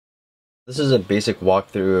This is a basic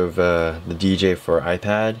walkthrough of the Djay for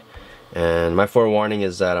iPad, and my forewarning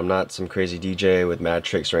is that I'm not some crazy DJ with mad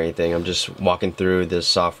tricks or anything. I'm just walking through this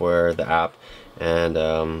software, the app, and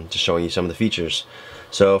just showing you some of the features.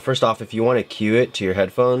 So first off, if you want to cue it to your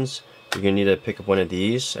headphones, you're going to need to pick up one of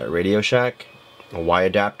these at Radio Shack, a Y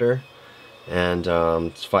adapter, and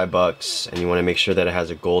it's $5, and you want to make sure that it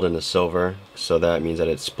has a gold and a silver, so that means that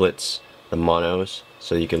it splits the monos,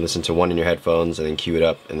 so you can listen to one in your headphones and then cue it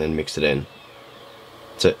up and then mix it in.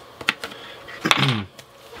 That's it.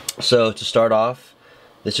 So to start off,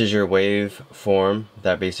 this is your wave form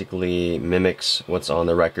that basically mimics what's on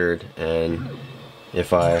the record, and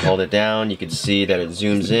if I hold it down, you can see that it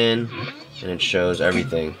zooms in and it shows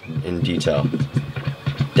everything in detail.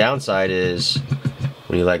 Downside is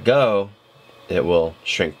when you let go, it will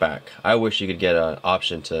shrink back. I wish you could get an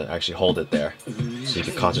option to actually hold it there, so you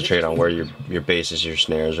can concentrate on where your basses, your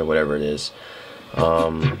snares, or whatever it is.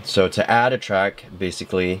 So to add a track,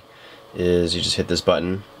 basically, is you just hit this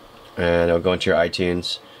button, and it'll go into your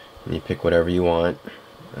iTunes, and you pick whatever you want,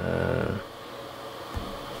 and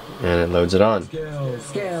it loads it on.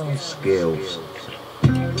 Scales.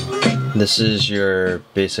 This is your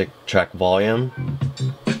basic track volume,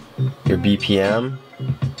 your BPM.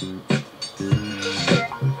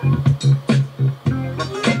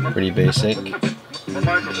 Pretty basic.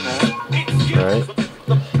 Alright.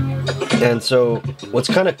 And so what's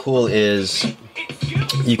kind of cool is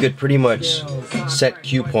you could pretty much set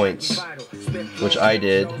cue points, which I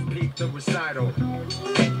did.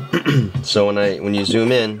 So when you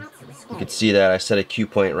zoom in, you can see that I set a cue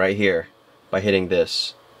point right here by hitting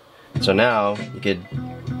this. So now you could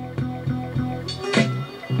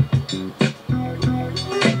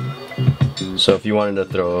if you wanted to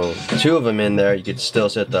throw two of them in there, you could still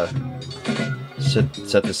set the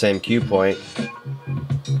same cue point.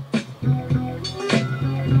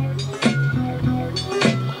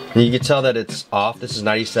 And you can tell that it's off. This is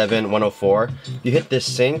 97, 104. If you hit this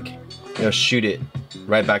sync, it'll shoot it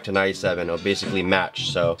right back to 97. It'll basically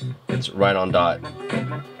match, so it's right on dot.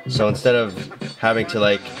 So instead of having to,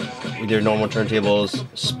 like with your normal turntables,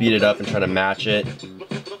 speed it up and try to match it,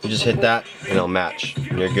 you just hit that and it'll match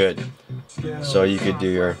and you're good. So you could do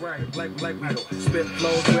your,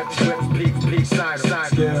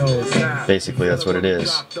 basically that's what it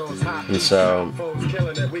is. And so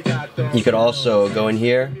you could also go in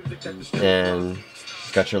here and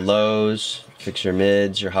got your lows, fix your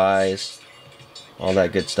mids, your highs, all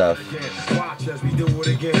that good stuff.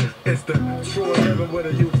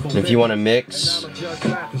 And if you want to mix,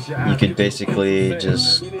 you could basically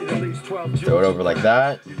just throw it over like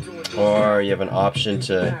that, or you have an option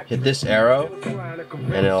to hit this arrow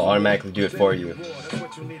and it'll automatically do it for you.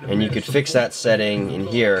 And you could fix that setting in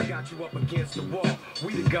here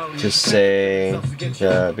to say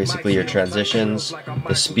basically your transitions,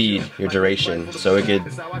 the speed, your duration, so it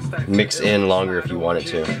could mix in longer if you wanted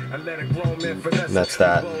to. And that's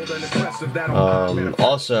that.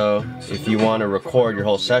 Also, if you want to record your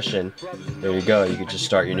whole session, there you go, you could just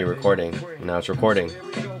start your new recording. Now it's recording.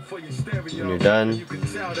 When you're done,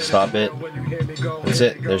 stop it. That's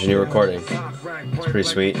it, there's your new recording. It's pretty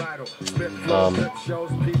sweet.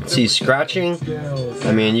 See, scratching,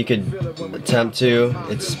 I mean, you could attempt to.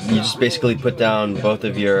 You just basically put down both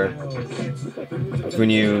of your, when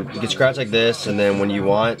you can scratch like this, and then when you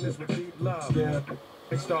want,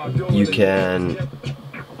 you can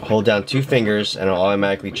hold down two fingers and it'll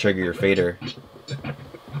automatically trigger your fader.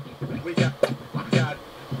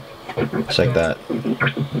 Just like that.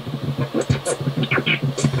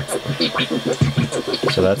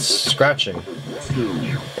 So that's scratching.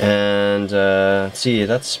 And see,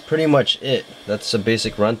 that's pretty much it. That's a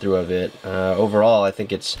basic run through of it. Overall, I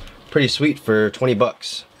think it's pretty sweet for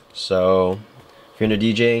 $20. So if you're into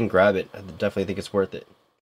DJing, grab it. I definitely think it's worth it.